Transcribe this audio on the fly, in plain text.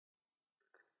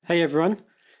Hey everyone,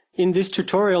 in this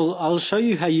tutorial I'll show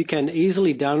you how you can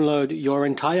easily download your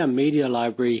entire media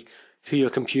library to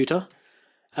your computer.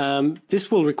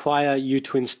 This will require you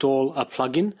to install a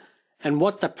plugin, and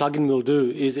what that plugin will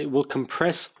do is it will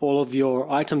compress all of your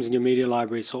items in your media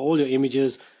library, so all your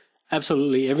images,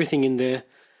 absolutely everything in there,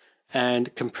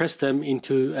 and compress them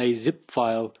into a zip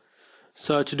file.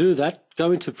 So to do that,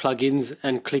 go into plugins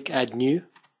and click add new.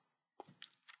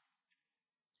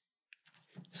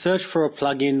 Search for a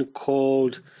plugin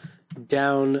called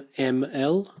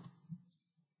DownML,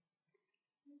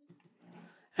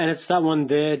 and it's that one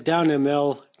there,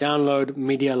 DownML Download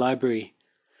Media Library.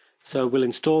 So we'll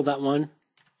install that one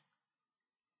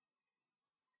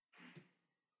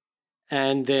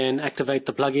and then activate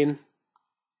the plugin.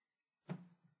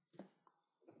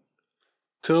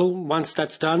 Cool, once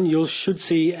that's done you should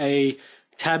see a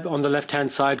tab on the left hand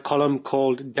side column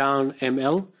called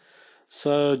DownML.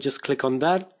 So just click on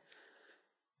that,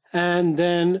 and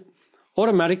then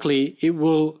automatically it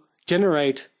will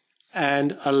generate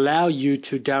and allow you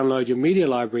to download your media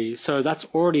library. So that's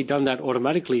already done that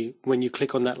automatically when you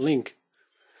click on that link.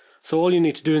 So all you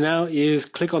need to do now is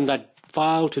click on that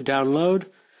file to download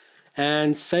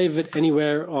and save it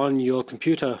anywhere on your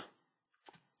computer.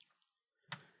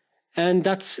 And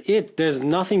that's it. There's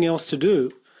nothing else to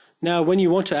do. Now when you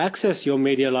want to access your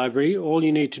media library, all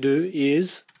you need to do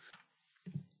is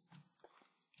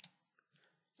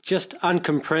just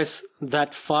uncompress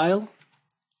that file,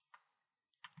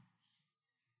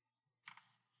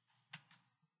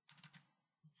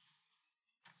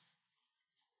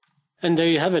 and there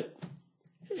you have it.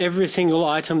 Every single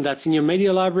item that's in your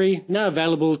media library now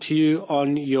available to you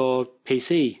on your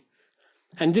PC.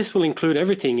 And this will include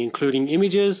everything, including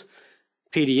images,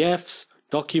 PDFs,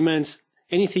 documents,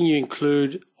 anything you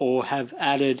include or have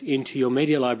added into your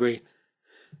media library.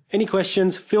 Any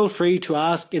questions, feel free to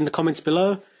ask in the comments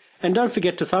below. And don't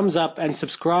forget to thumbs up and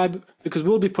subscribe, because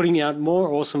we'll be putting out more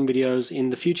awesome videos in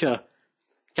the future.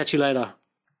 Catch you later.